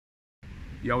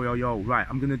Yo. Right,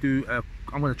 I'm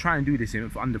gonna try and do this in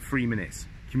for under 3 minutes.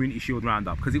 Community Shield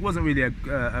roundup, because it wasn't really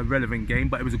a relevant game,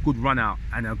 but it was a good run out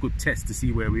and a good test to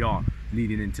see where we are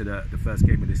leading into the first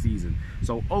game of the season.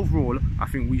 So overall, I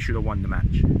think we should have won the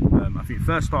match. I think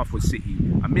first half was City.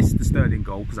 I missed the Sterling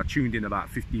goal because I tuned in about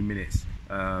 15 minutes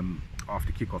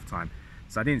after kickoff time,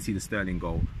 so I didn't see the Sterling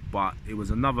goal. But it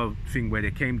was another thing where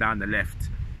they came down the left,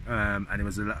 and it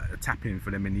was a tap in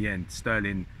for them in the end.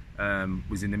 Sterling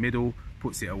was in the middle,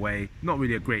 puts it away. Not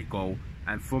really a great goal.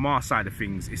 And from our side of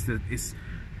things,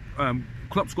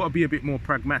 Klopp's got to be a bit more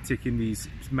pragmatic in these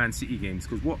Man City games,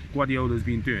 because what Guardiola's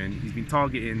been doing, he's been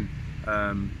targeting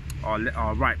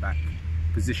our right back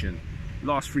position.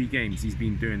 Last 3 games he's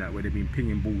been doing that, where they've been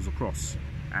pinging balls across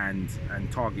and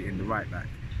targeting the right back,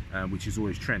 which is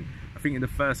always Trent. I think in the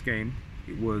first game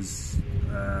it was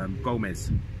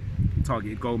Gomez. He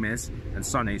targeted Gomez and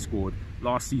Sané scored.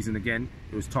 Last season again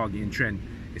it was targeting Trent.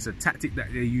 It's a tactic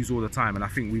that they use all the time, and I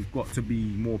think we've got to be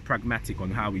more pragmatic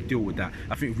on how we deal with that.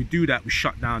 I think if we do that, we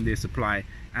shut down their supply,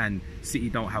 and City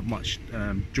don't have much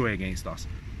joy against us.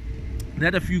 They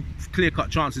had a few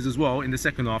clear-cut chances as well in the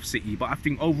second half, City, but I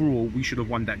think overall we should have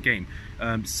won that game.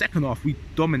 Second half, we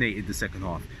dominated the second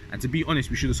half, and to be honest,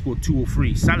 we should have scored 2 or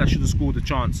 3. Salah should have scored a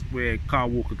chance where Kyle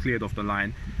Walker cleared off the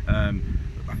line,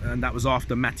 and that was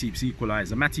after Matip's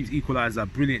equaliser. Matip's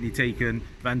equaliser, brilliantly taken.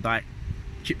 Van Dijk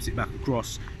chips it back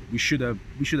across. We should have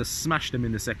smashed them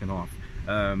in the second half.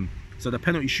 So the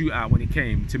penalty shootout, when it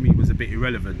came, to me was a bit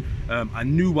irrelevant. I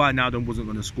knew Wijnaldum wasn't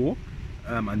going to score.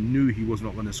 I knew he was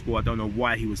not going to score. I don't know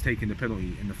why he was taking the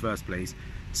penalty in the first place.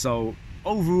 So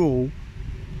overall,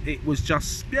 it was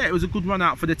just, yeah, it was a good run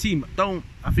out for the team. Don't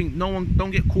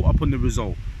get caught up on the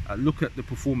result. Look at the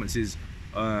performances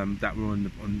that were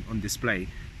on display.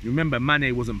 You remember,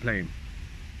 Mane wasn't playing.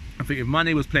 I think if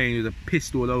Mane was playing, he would have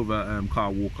pissed all over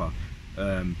Kyle Walker.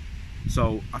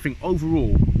 So I think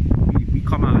overall we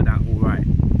come out of that all right.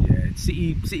 Yeah,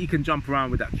 City can jump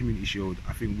around with that Community Shield.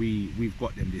 I think we've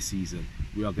got them this season.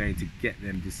 We are going to get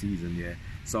them this season. Yeah.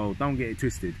 So don't get it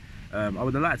twisted. I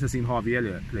would have liked to have seen Harvey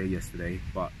Elliott play yesterday,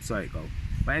 but so it go.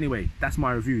 But anyway, that's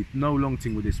my review. No long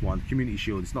thing with this one. Community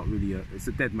Shield. It's not really it's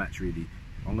a dead match really.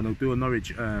 I'm gonna do a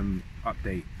Norwich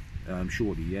update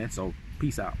shortly. Yeah. So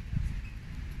peace out.